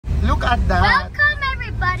look at that. Welcome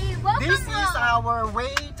everybody. Welcome This home. is our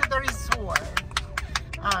way to the resort.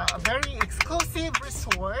 A very exclusive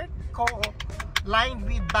resort lined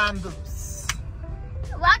with bamboos.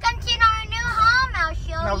 Welcome to our new home. I'll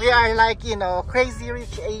show Now you. we are like, you know, crazy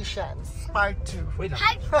rich Asians, part 2. Wait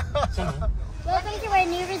Hi. Welcome to our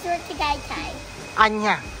new resort to Tagaytay.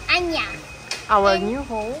 Anya, Anya. our And- new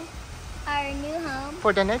home Our new home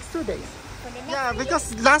for the next 2 days. for the next Yeah, week.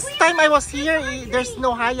 because last time I was here, there's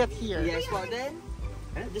no Hyatt here. Yes, well then,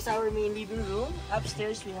 this is our main living room.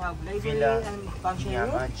 Upstairs we have library Villa. and function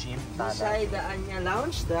room. Gym, Inside the Anya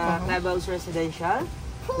Lounge, the Clubhouse Residential.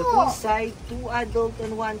 The pool side, 2 adult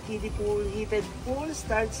and 1 kiddie pool. Heated pool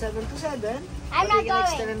starts 7 to 7. I'm but not you can going.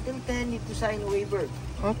 extend until 10, need to sign a waiver.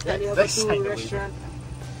 Okay. Then you have Let's a sign 2 the restaurant,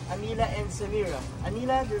 Anila and Samira.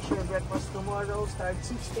 Anila, there's your breakfast tomorrow,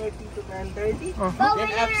 starts 6:30 to 10:30. But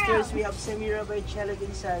Then we're upstairs we have Samira by Chela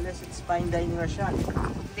Gonzalez. It's fine dining restaurant.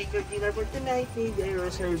 Take your dinner for tonight, need a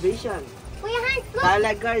reservation. Wait, Hans, look.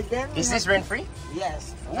 Tala Garden. Is this rent free?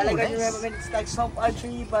 Yes. Oh, Tala Garden nice. it's like soft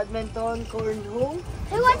archery, badminton, cornhole.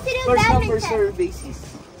 Who wants to do First come, badminton? first serve basis.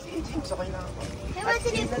 Who wants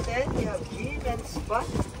to do? In the 10, we have gym and spa.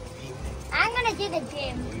 I'm gonna do the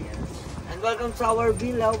gym. And welcome to our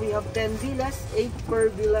villa. We have 10 villas, 8 per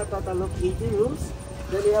villa, total of 80 rooms.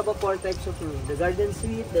 Then we have 4 types of rooms. The garden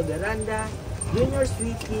suite, the veranda, junior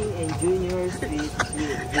suite king, and junior suite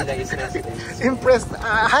queen. Villa is residence. Impressed?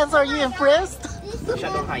 Hans, are you impressed? This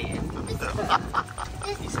Masyadong high-end. the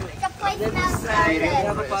place Then smells this so side, we good.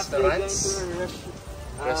 have a pathway going Restaurants. to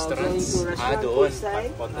Restaurants. going to restaurant Doon.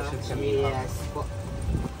 poolside. Pagpunta siya sa main house. Yes po.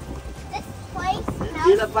 This place smells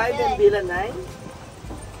Villa 5 and good. Villa 9.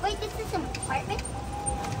 Wait, this is an apartment?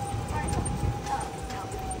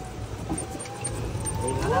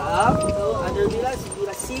 Villa up. So, other villas,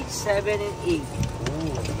 Villa 6, 7, and 8. Ooh,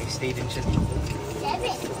 may stay din siya dito. 7.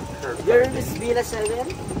 Here is Villa 7.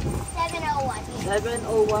 701.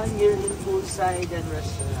 701, here in poolside and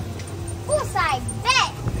restaurant. Poolside bed.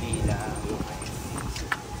 Villa.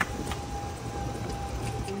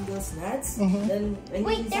 Windows nuts. Mhm. Then when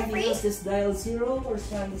Wait, you need they're something free? else, just dial 0 or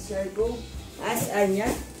scan the QR code. Ask Anya.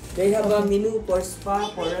 They have a menu for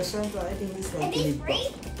spa, for restaurant. So I think this one Are these to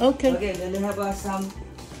free? Okay. Okay, then they have some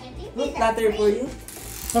I think fruit these are platter for free. you.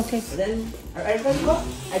 Okay. Then, our aircon po,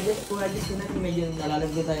 adjust ko natin, medyo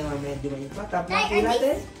nalalagay tayo mga medyo mainit. Tap Nay, lang po are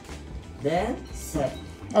natin. Then, set.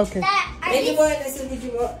 Okay. Dad, are Thank you these, po, nice to meet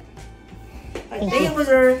you po. Thank you po,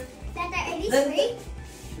 sir. Dad, are these Then, free?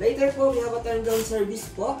 later po, we have a turn down service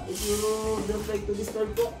po. If you don't like to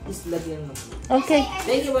disturb po, please lagyan mo. Okay.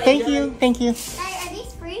 Thank you po. Thank enjoy. you. Thank you. Dad, are these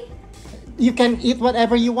free? You can eat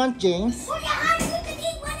whatever you want, James. Oh yeah, Hans, we can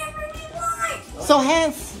eat whatever we want. So,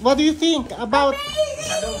 Hans, what do you think about...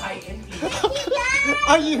 Masyadong high-end.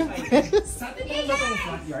 Are you impressed? Sa atin ba itong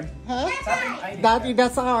front yard? Huh? Sa atin ay Daddy,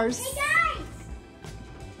 that's ours. Hey guys!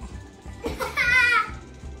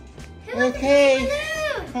 Okay.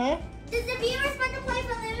 Balloon! Huh? Does the viewers want to play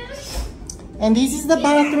balloons? And this is the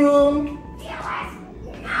bathroom.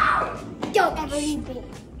 Don't ever leave me.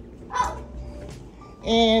 Oh,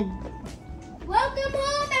 And welcome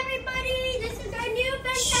home, everybody! This is our new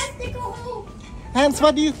fantastic home. Hans,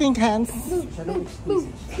 what do you think, Hans?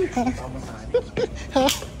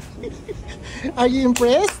 Are you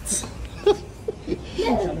impressed?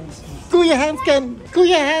 Kuya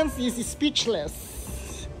Hans is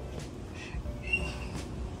speechless.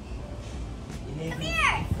 Come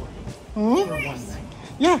here. Hmm?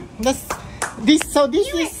 Yeah, this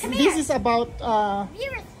is about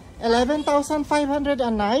Viewers, 11,500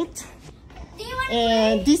 a night. do you want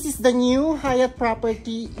And this is the new Hyatt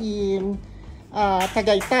property in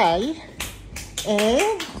Tagaytay.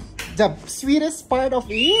 And the sweetest part of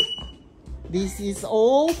it, this is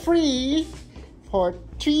all free for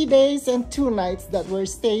 3 days and 2 nights that we're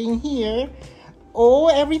staying here. Oh,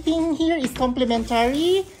 everything here is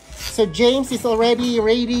complimentary. So James is already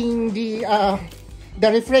raiding the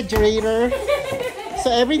refrigerator.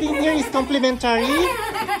 So everything here is complimentary.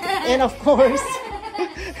 And of course,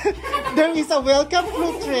 there is a welcome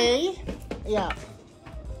fruit tray. Yeah.